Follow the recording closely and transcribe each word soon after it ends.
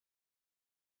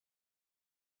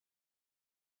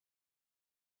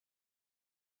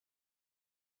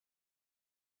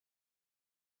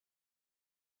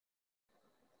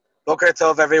Boker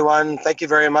Tov, everyone. Thank you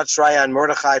very much, Raya and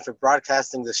Mordechai, for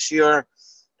broadcasting this shiur.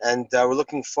 And we're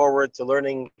looking forward to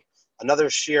learning another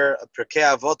shiur of Pirkei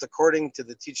Avot according to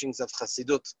the teachings of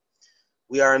Chassidut.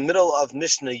 We are in the middle of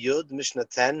Mishna Yud, Mishna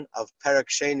 10 of Perek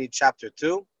Sheni, chapter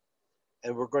 2.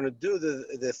 And we're going to do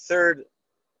the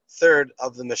third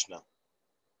of the Mishnah.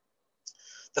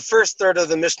 The first third of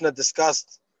the Mishnah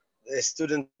discussed the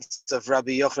students of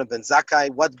Rabbi Yochanan ben Zakkai.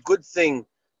 What good thing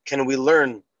can we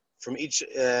learn from each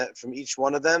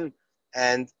one of them,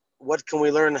 and what can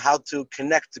we learn how to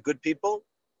connect to good people?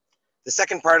 The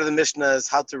second part of the Mishnah is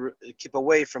how to keep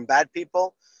away from bad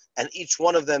people, and each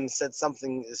one of them said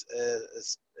something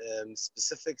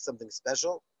specific, something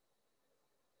special.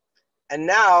 And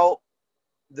now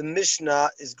the Mishnah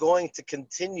is going to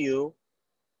continue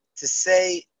to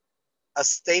say a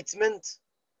statement,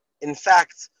 in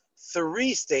fact,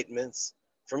 3 statements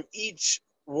from each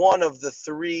one of the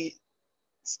 5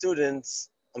 students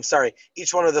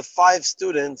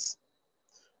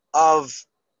of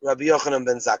Rabbi Yochanan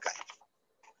ben Zakkai.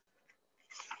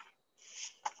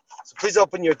 So please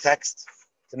open your text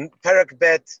to Perek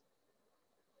Bet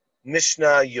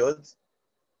Mishnah Yud.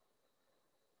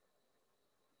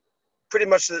 Pretty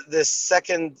much the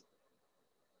second,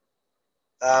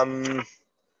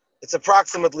 it's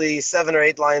approximately 7 or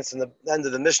 8 lines from the end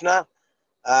of the Mishnah.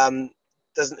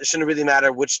 It shouldn't really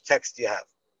matter which text you have.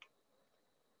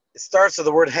 It starts with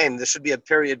the word Haim. There should be a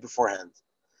period beforehand.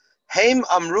 Haim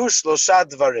amru shlosha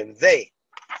dvarim. They.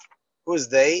 Who is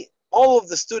they? All of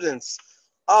the students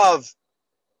of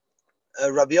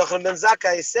Rabbi Yochanan ben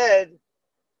Zakkai said,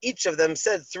 each of them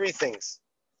said 3 things.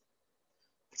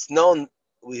 It's known,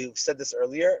 we've said this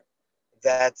earlier,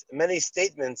 that many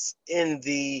statements in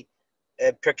the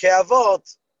Pirkei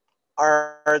Avot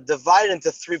are divided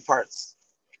into 3 parts.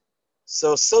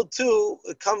 So too,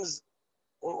 it comes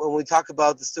when we talk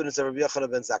about the students of Rabbi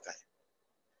Yochanan ben Zakkai.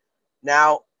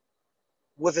 Now,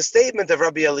 with the statement of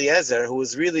Rabbi Eliezer, who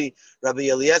is really Rabbi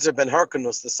Eliezer ben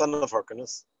Hyrcanus, the son of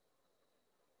Hyrcanus,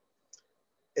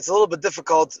 it's a little bit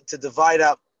difficult to divide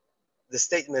up the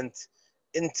statement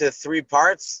into 3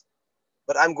 parts,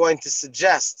 but I'm going to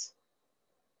suggest,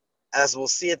 as we'll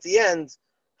see at the end,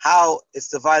 how it's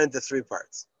divided into 3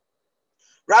 parts.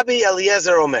 Rabbi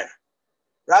Eliezer Omer.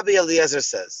 Rabbi Eliezer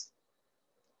says,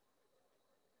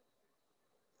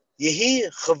 Yehi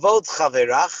chavod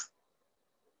chaverach,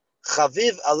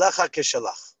 chaviv alecha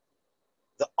keshalach.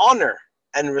 The honor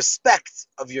and respect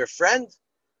of your friend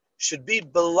should be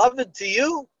beloved to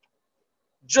you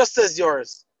just as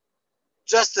yours.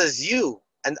 Just as you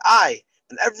and I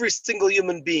and every single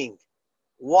human being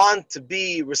want to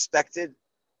be respected,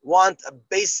 want a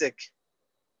basic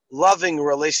loving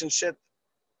relationship,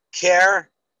 care,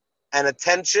 and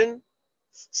attention,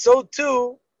 so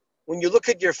too, when you look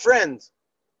at your friend,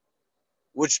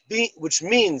 which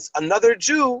means another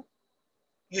Jew,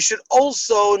 you should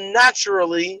also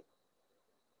naturally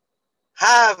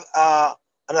have an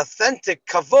authentic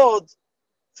kavod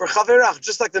for chaverach,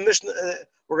 just like the Mishnah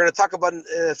we're going to talk about in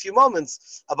a few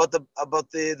moments about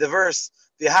the verse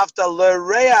v'ahavta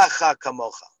l'reacha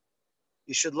kamocha.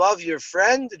 You should love your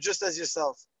friend just as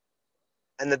yourself,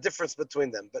 and the difference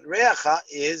between them. But reacha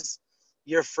is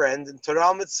your friend in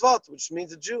Torah mitzvot, which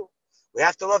means a Jew. We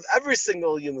have to love every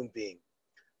single human being.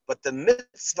 But the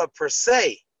mitzvah per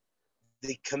se,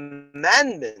 the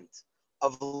commandment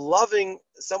of loving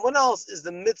someone else, is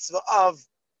the mitzvah of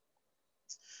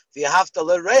v'ahavta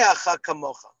l'reacha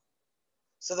kamocha.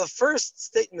 So the first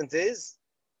statement is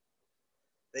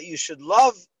that you should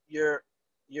love the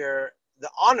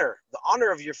honor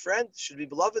of your friend should be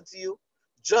beloved to you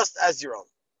just as your own.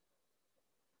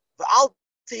 V'al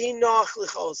tehi noach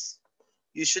lichos.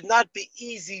 You should not be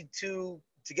easy to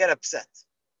get upset.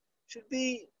 Should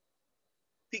be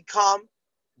calm,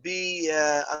 be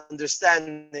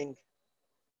understanding.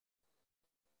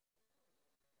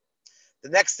 The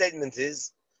next statement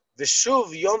is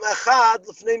v'shuv yom echad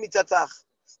l'fnei mitatach.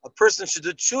 A person should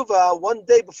do tshuva 1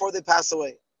 day before they pass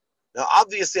away. Now,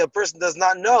 obviously, a person does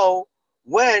not know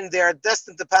when they are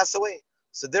destined to pass away.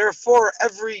 So therefore,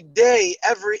 every day,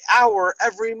 every hour,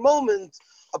 every moment,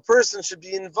 a person should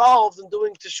be involved in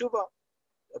doing teshuvah.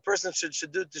 A person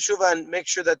should do teshuvah and make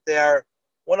sure that they are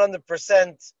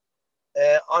 100%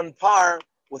 on par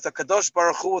with the Kadosh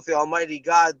Baruch Hu, with the Almighty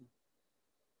God,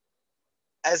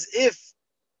 as if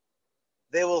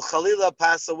they will Chalila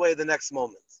pass away the next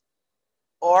moment.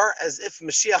 Or as if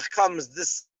Mashiach comes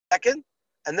this second,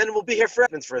 and then it will be here for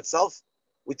itself.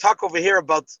 We talk over here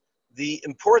about the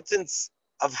importance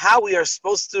of how we are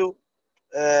supposed to,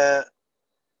 I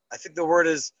think the word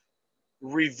is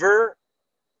revere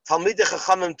Talmidei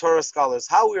Chachamim, Torah scholars,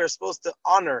 how we are supposed to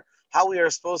honor how we are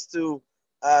supposed to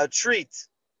treat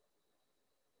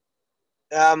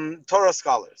Torah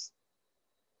scholars.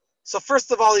 So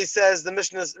first of all, he says, the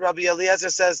Mishna, Rabbi Eliezer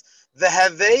says,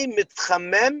 "V'hevei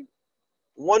mitchamem,"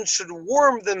 one should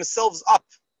warm themselves up,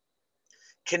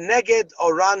 keneged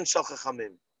oran shel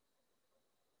chachamim,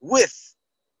 with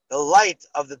the light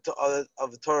of the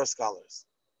Torah scholars.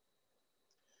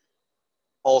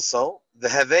 Also,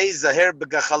 v'hevei zaher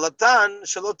b'gachalatan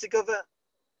shelo tikaveh,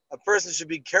 a person should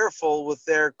be careful with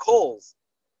their coals,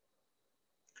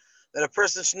 that a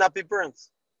person should not be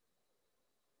burnt.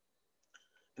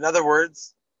 In other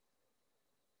words,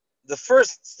 the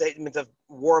first statement of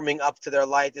warming up to their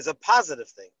light is a positive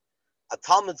thing. A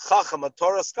Talmid Chacham, a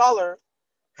Torah scholar,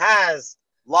 has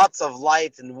lots of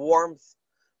light and warmth,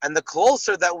 and the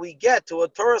closer that we get to a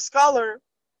Torah scholar,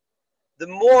 the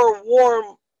more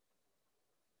warm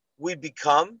we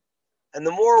become, and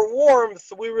the more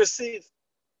warmth we receive.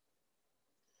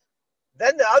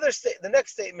 Then the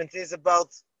next statement is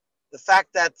about the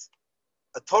fact that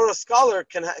a Torah scholar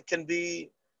can be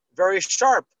very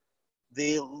sharp.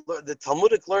 The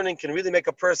Talmudic learning can really make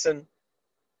a person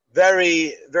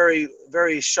very, very,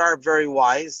 very sharp, very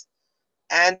wise.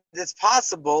 And it's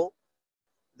possible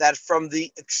that from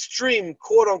the extreme,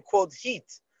 quote-unquote,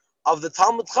 heat of the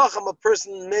Talmud Chacham, a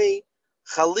person may,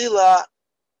 Chalila,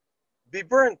 be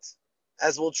burnt,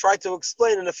 as we'll try to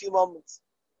explain in a few moments.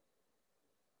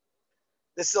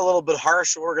 This is a little bit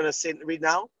harsh, what we're going to read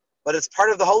now, but it's part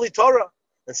of the Holy Torah.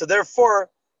 And so therefore,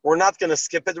 we're not going to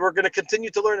skip it. We're going to continue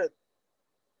to learn it.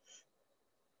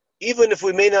 Even if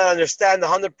we may not understand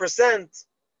 100%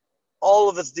 all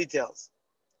of its details.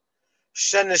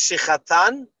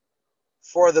 Sheneshichatan,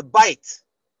 for the bite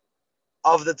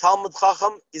of the Talmud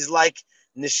Chacham, is like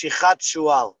Neshichat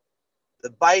Shual, the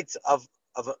bite of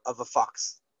a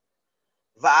fox.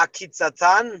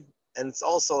 Va'akitzatan, and it's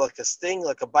also like a sting,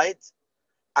 like a bite.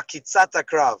 Akitzat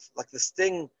akrav, like the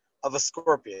sting of a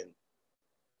scorpion.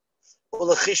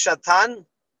 Ulechishatan,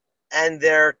 and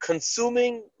their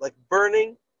consuming, like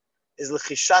burning, is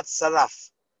lechishat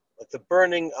saraf, like the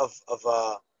burning of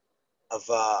a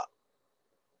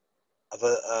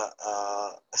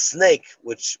snake,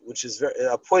 which is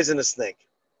a poisonous snake.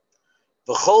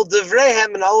 V'chol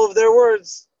devreihem, and all of their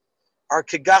words are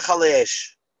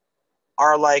kegach,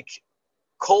 are like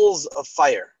coals of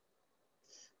fire.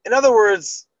 In other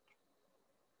words,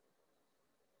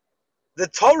 the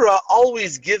Torah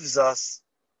always gives us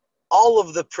all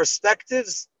of the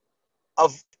perspectives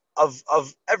of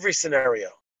every scenario.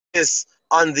 Is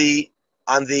on the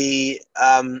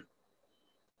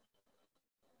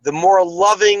more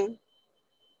loving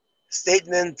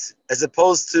statement, as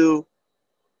opposed to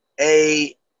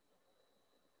a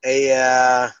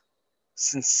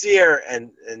sincere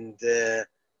and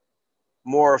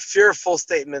more fearful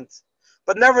statement.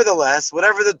 But nevertheless,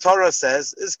 whatever the Torah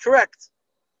says is correct.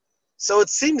 So it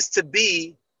seems to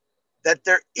be that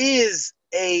there is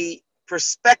a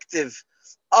perspective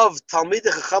of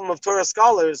Talmidei Chacham, of Torah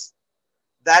scholars,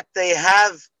 that they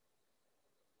have.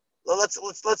 Let's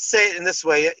say it in this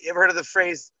way. You ever heard of the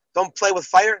phrase, "Don't play with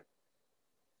fire"?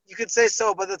 You could say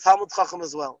so, but the Talmud Chacham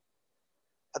as well.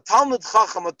 A Talmud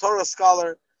Chacham, a Torah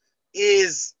scholar,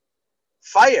 is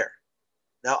fire.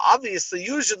 Now, obviously,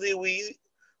 usually we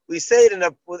say it in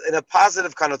a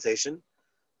positive connotation,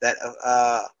 that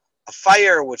a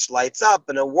fire which lights up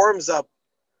and it warms up,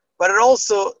 but it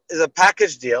also is a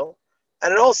package deal,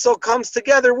 and it also comes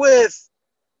together with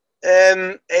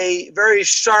a very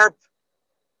sharp,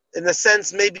 in a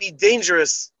sense, maybe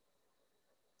dangerous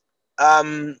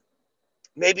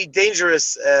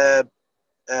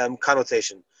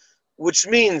connotation, which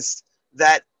means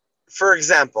that, for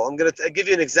example, I'm going to give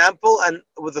you an example and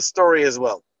with a story as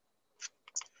well.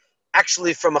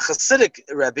 Actually, from a Hasidic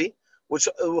Rabbi, which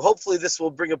hopefully this will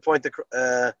bring a point.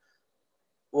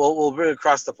 Will bring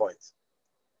across the point.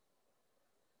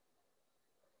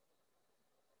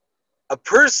 A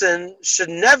person should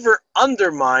never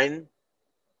undermine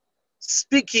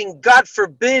speaking, God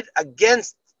forbid,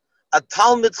 against a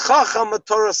Talmid Chacham, a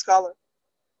Torah scholar.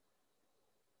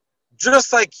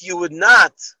 Just like you would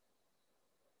not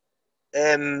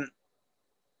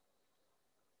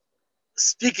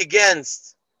speak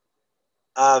against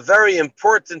a very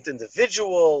important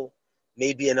individual,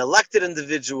 maybe an elected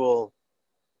individual,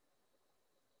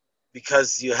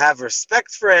 because you have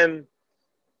respect for him.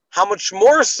 How much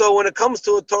more so when it comes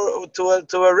to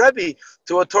a Rebbe,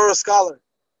 to a Torah scholar?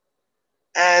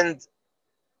 And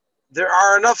there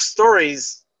are enough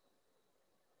stories,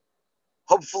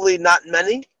 hopefully not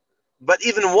many, but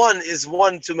even one is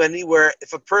one too many, where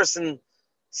if a person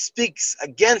speaks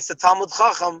against the Talmud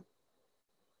Chacham,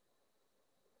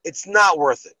 it's not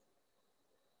worth it.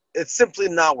 it's simply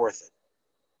not worth it.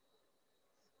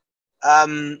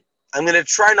 I'm going to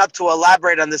try not to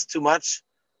elaborate on this too much.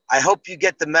 I hope you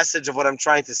get the message of what I'm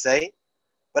trying to say.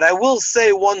 But I will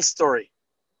say one story.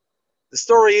 The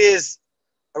story is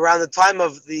around the time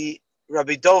of the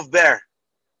Rabbi Dov Ber,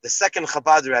 the second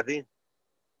Chabad Rabbi.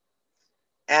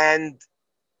 And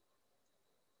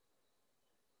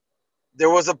there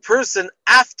was a person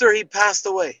after he passed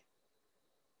away.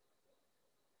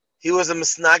 He was a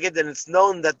Misnagid, and it's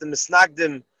known that the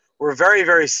Misnagdim were very,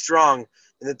 very strong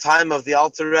in the time of the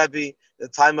Alter Rebbe, the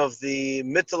time of the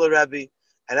Mittler Rebbe,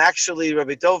 and actually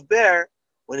Rabbi Dov Ber,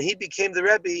 when he became the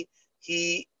Rebbe,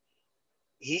 he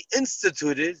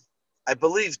instituted, I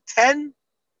believe, 10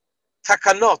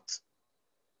 takanot,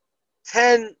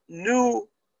 10 new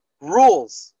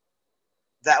rules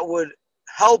that would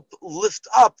help lift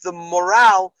up the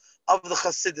morale of the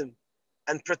Chassidim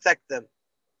and protect them.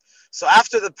 So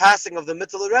after the passing of the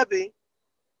Mittler Rebbe,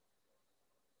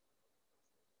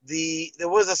 there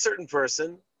was a certain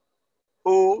person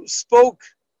who spoke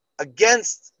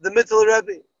against the Mittler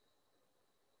Rebbe,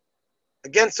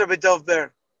 against Rabbi Dov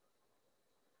Ber.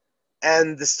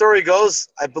 And the story goes,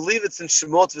 I believe it's in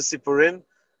Shemot V'Sipurim.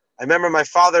 I remember my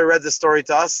father read the story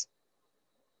to us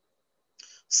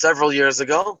several years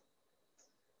ago.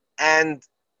 And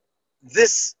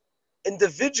this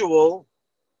individual,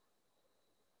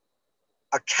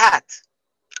 a cat,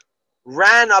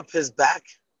 ran up his back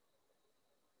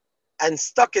and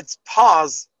stuck its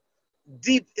paws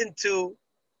deep into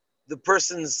the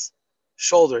person's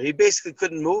shoulder. He basically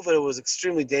couldn't move, and it was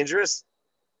extremely dangerous.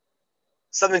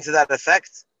 Something to that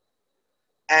effect.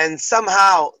 And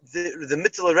somehow the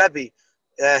Mittler Rebbe,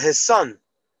 his son,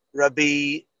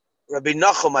 Rabbi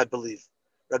Nachum, I believe,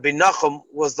 Rabbi Nachum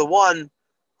was the one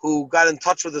who got in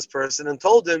touch with this person and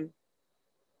told him,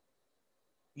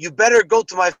 you better go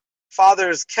to my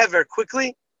father's kever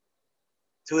quickly,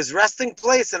 to his resting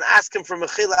place, and ask him for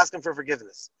mechila, ask him for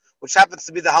forgiveness, which happens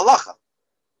to be the halacha.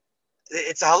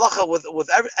 It's a halacha with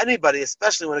anybody,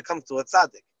 especially when it comes to a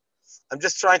tzaddik. I'm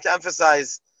just trying to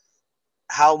emphasize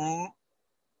how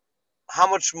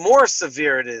much more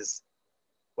severe it is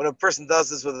when a person does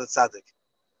this with a tzaddik.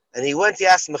 And he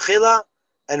asked mechila,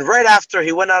 and right after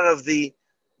he went out of the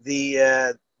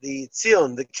tzion,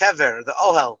 the kever, the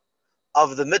ohel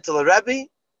of the Mittler Rebbe,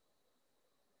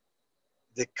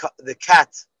 the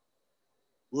cat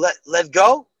let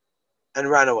go and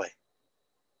ran away.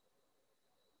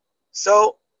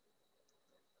 So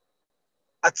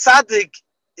a tzaddik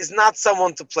is not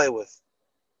someone to play with.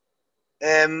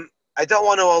 I don't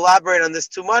want to elaborate on this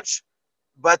too much,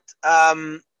 but I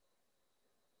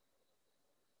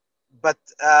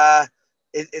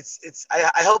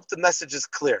hope the message is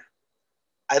clear.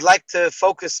 I'd like to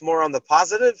focus more on the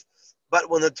positive, but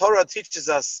when the Torah teaches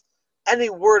us any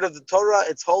word of the Torah,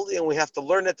 it's holy, and we have to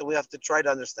learn it, and we have to try to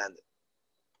understand it.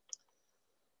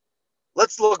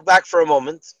 Let's look back for a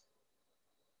moment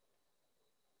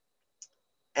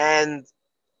and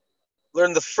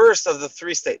learn the first of the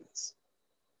three statements.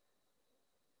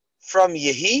 From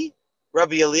Yehi,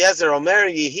 Rabbi Eliezer Omer,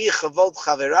 Yehi Chavod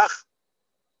Chaverach,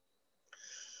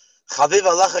 Chaviv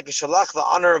Alecha Kishalach, the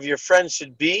honor of your friend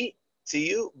should be to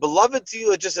you, beloved to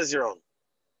you, just as your own.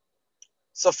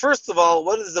 So first of all,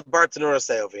 what does the Bar Tanura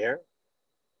say over here?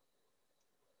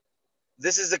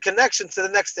 This is a connection to the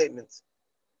next statement,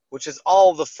 which is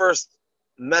all the first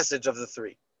message of the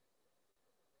three.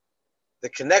 The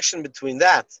connection between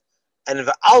that and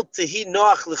v'al tehi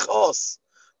noach lichos,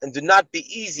 and do not be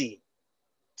easy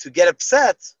to get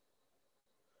upset.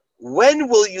 When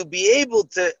will you be able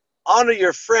to honor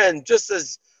your friend just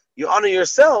as you honor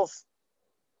yourself?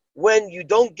 When you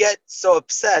don't get so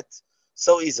upset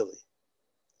so easily.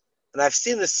 And I've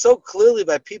seen this so clearly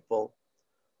by people,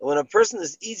 that when a person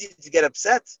is easy to get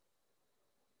upset,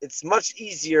 it's much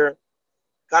easier,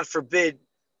 God forbid,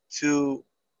 to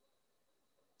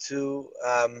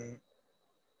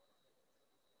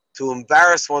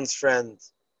embarrass one's friend,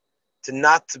 to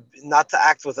not to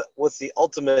act with the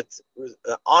ultimate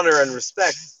honor and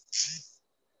respect.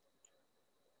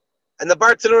 And the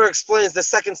Bar Tanura explains the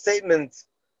second statement,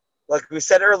 like we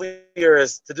said earlier,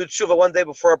 is to do tshuva one day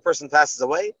before a person passes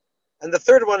away. And the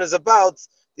third one is about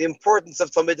the importance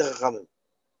of Talmidei Chachamim.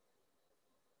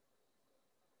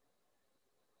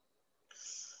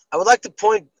 I would like to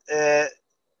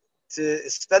to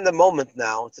spend a moment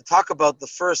now to talk about the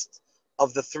first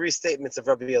of the three statements of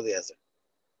Rabbi Eliezer.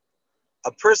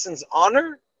 A person's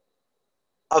honor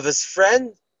of his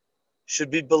friend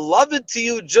should be beloved to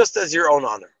you just as your own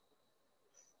honor.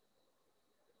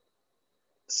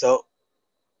 So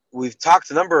we've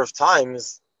talked a number of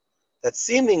times that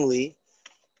seemingly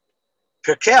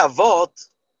Pirkei Avot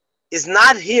is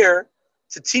not here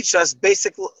to teach us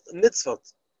basic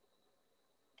mitzvot.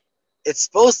 It's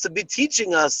supposed to be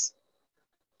teaching us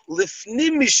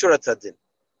lifnim mishurat hadin,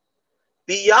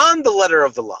 beyond the letter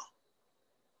of the law.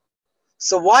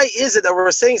 So why is it that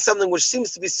we're saying something which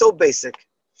seems to be so basic,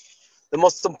 the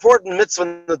most important mitzvah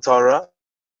in the Torah,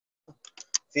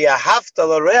 v'ahavta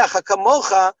l'reacha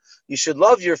kamocha, you should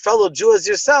love your fellow Jew as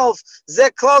yourself, ze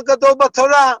klal gadol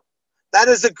b'Torah. That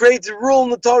is a great rule in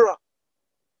the Torah.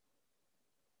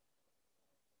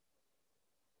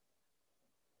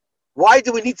 Why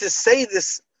do we need to say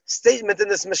this statement in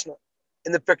this Mishnah,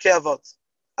 in the Pirkei Avot?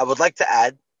 I would like to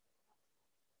add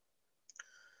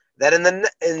that in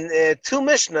two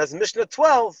Mishnahs, Mishnah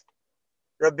 12,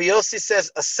 Rabbi Yossi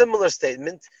says a similar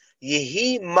statement,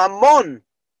 Yehi mamon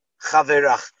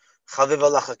chaverach, chaviv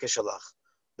alacha keshalach.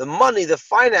 The money, the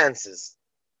finances,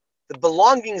 the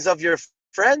belongings of your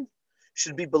friend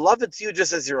should be beloved to you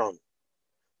just as your own.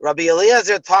 Rabbi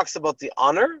Eliezer talks about the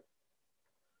honor,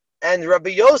 and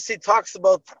Rabbi Yossi talks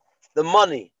about the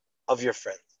money of your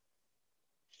friend.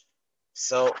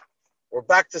 So we're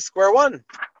back to square one.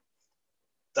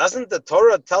 Doesn't the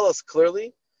Torah tell us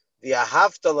clearly,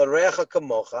 v'ahavta l'reacha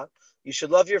kamocha, you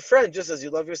should love your friend just as you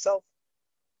love yourself?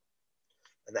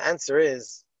 And the answer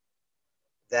is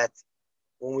that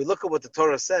when we look at what the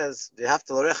Torah says,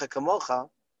 v'ahavta l'reacha kamocha,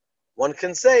 one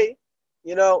can say,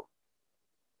 I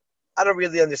don't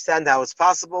really understand how it's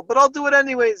possible, but I'll do it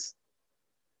anyways.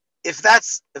 If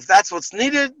that's what's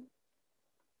needed,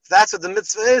 if that's what the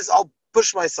mitzvah is, I'll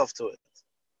push myself to it.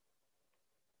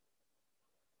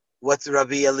 What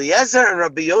Rabbi Eliezer and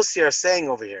Rabbi Yossi are saying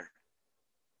over here,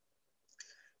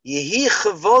 Yehi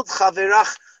chavod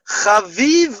chaverach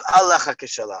chaviv alecha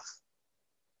keshalach.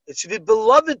 It should be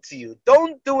beloved to you.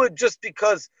 Don't do it just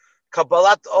because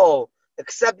kabbalat ol,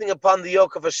 accepting upon the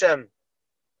yoke of Hashem,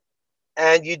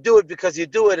 and you do it because you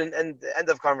do it, and end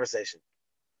of conversation.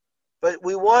 But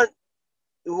we want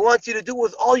you to do it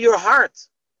with all your heart.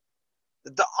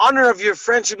 That the honor of your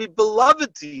friend should be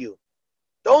beloved to you.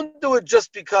 Don't do it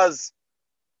just because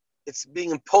it's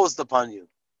being imposed upon you.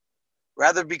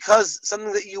 Rather, because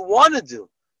something that you want to do,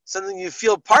 something you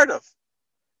feel part of.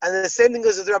 And the same thing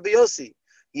goes with Rabbi Yossi.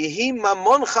 Yehi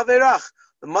mamon chaverach.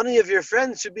 The money of your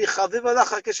friend should be chaviv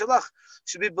alacha keshalach.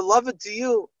 Should be beloved to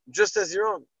you just as your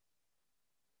own.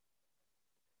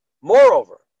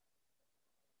 Moreover,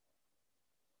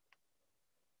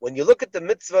 when you look at the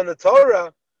mitzvah in the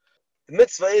Torah, the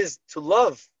mitzvah is to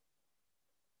love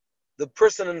the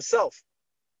person himself,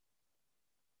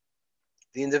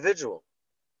 the individual.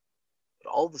 But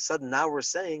all of a sudden now we're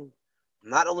saying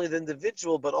not only the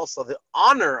individual, but also the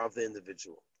honor of the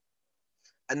individual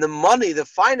and the money, the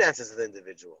finances of the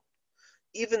individual.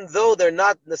 Even though they're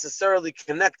not necessarily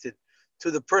connected to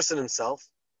the person himself,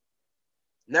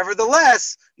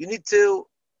 nevertheless, you need to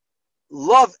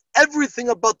love everything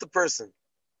about the person.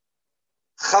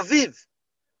 Chaviv,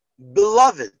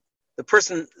 beloved, the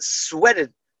person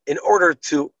sweated in order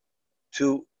to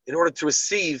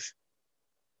receive,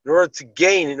 in order to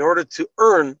gain, in order to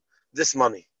earn this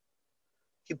money.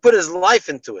 He put his life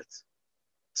into it.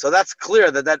 So that's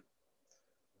clear that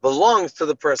belongs to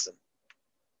the person.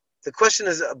 The question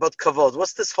is about kavod.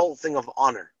 What's this whole thing of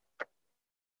honor?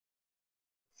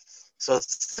 So it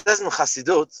says in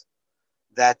Chassidut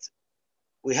that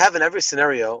we have in every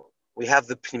scenario, we have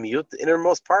the pnimiyut, the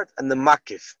innermost part, and the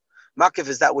makif. Makif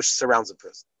is that which surrounds a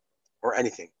person, or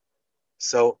anything.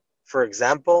 So, for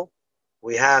example,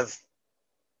 we have,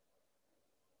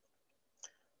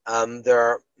 there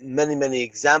are many, many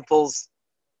examples.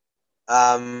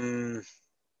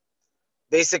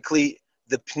 Basically,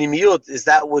 the pnimiyut is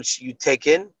that which you take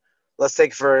in. Let's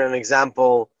take for an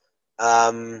example,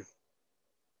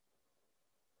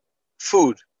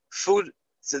 food. Food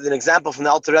is an example from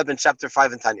the Alter Rebbe in chapter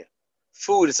 5 in Tanya.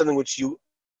 Food is something which you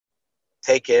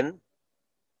take in,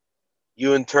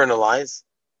 you internalize,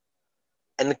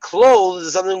 and clothes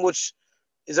is something which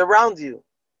is around you.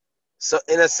 So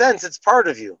in a sense, it's part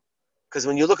of you. Because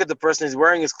when you look at the person who's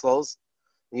wearing his clothes,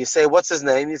 and you say, what's his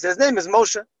name? He says, his name is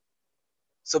Moshe.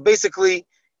 So basically,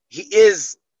 he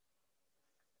is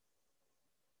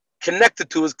connected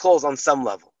to his clothes on some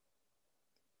level.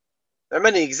 There are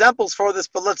many examples for this,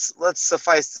 but let's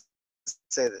suffice to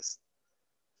say this.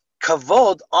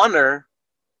 Kavod, honor,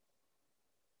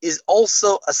 is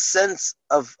also a sense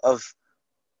of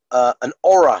an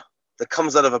aura that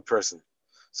comes out of a person.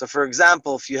 So for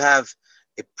example, if you have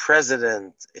a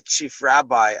president, a chief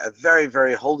rabbi, a very,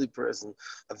 very holy person,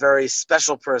 a very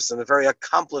special person, a very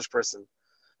accomplished person,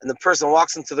 and the person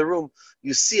walks into the room,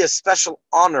 you see a special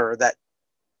honor that,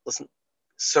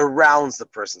 surrounds the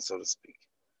person, so to speak.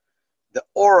 the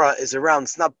aura is around.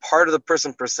 It's not part of the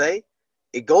person per se.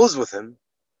 It goes with him.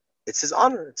 It's his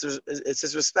honor. It's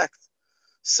his respect.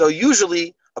 So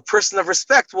usually a person of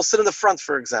respect will sit in the front,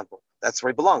 for example. That's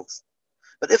where he belongs.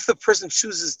 But if the person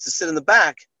chooses to sit in the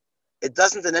back, it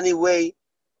doesn't in any way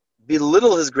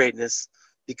belittle his greatness,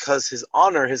 because his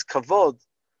honor, his kavod,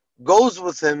 goes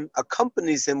with him,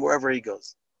 accompanies him wherever he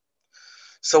goes.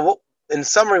 So in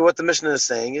summary, what the Mishna is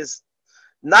saying is,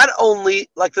 not only,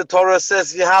 like the Torah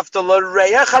says, you have to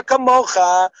l'reyecha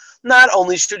kamocha, not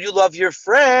only should you love your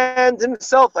friend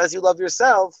himself as you love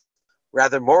yourself,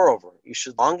 rather, moreover, you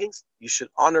should longings, you should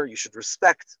honor, you should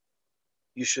respect,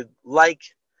 you should like,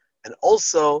 and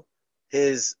also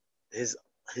his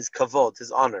kavod,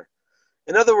 his honor.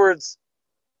 In other words,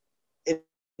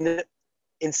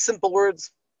 in simple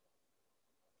words,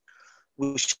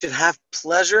 we should have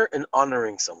pleasure in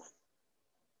honoring someone.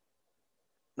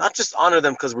 Not just honor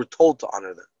them because we're told to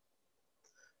honor them,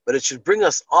 but it should bring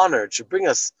us honor. It should bring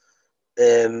us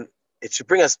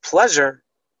pleasure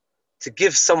to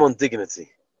give someone dignity,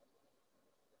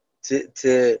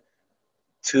 to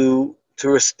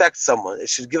respect someone. It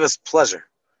should give us pleasure,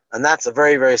 and that's a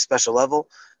very, very special level.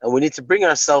 And we need to bring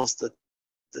ourselves to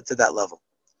that level.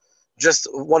 Just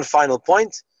one final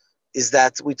point is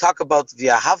that we talk about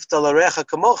v'ahavta l'recha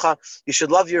kamocha. You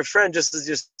should love your friend just as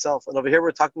yourself. And over here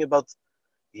we're talking about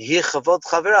Yehi chavod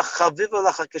chaverach chaviv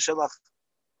alecha keshalach,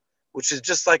 which is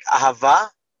just like ahava.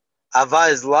 Ahava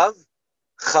is love.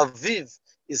 Chaviv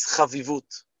is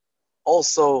chavivut,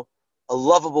 also a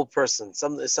lovable person,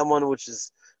 someone which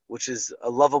is a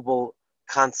lovable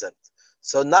concept.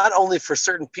 So not only for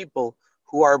certain people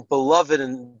who are beloved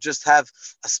and just have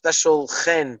a special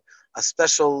chen, a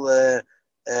special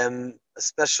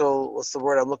what's the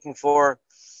word I'm looking for?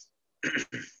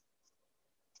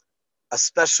 A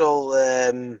special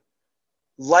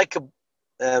likable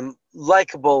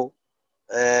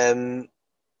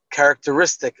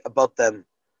characteristic about them,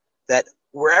 that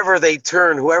wherever they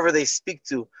turn, whoever they speak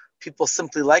to, people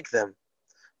simply like them.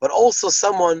 But also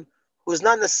someone who is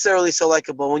not necessarily so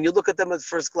likable. When you look at them at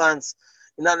first glance,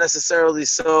 you're not necessarily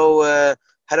so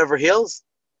head over heels.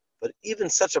 But even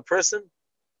such a person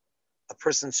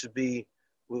should be.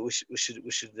 We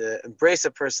should embrace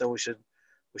a person. We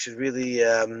should really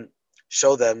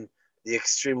show them the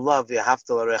extreme love.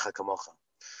 V'ahavta l'recha kamocha.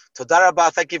 Toda rabba.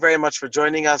 Thank you very much for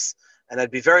joining us. And I'd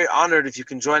be very honored if you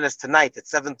can join us tonight at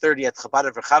 7:30 at Chabad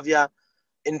of Rechavia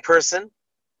in person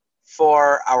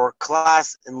for our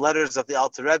class in Letters of the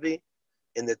Alter Rebbe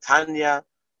in the Tanya.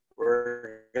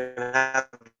 We're going to have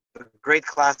a great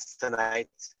class tonight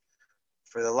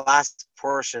for the last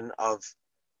portion of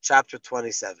chapter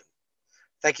 27.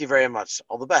 Thank you very much.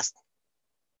 All the best.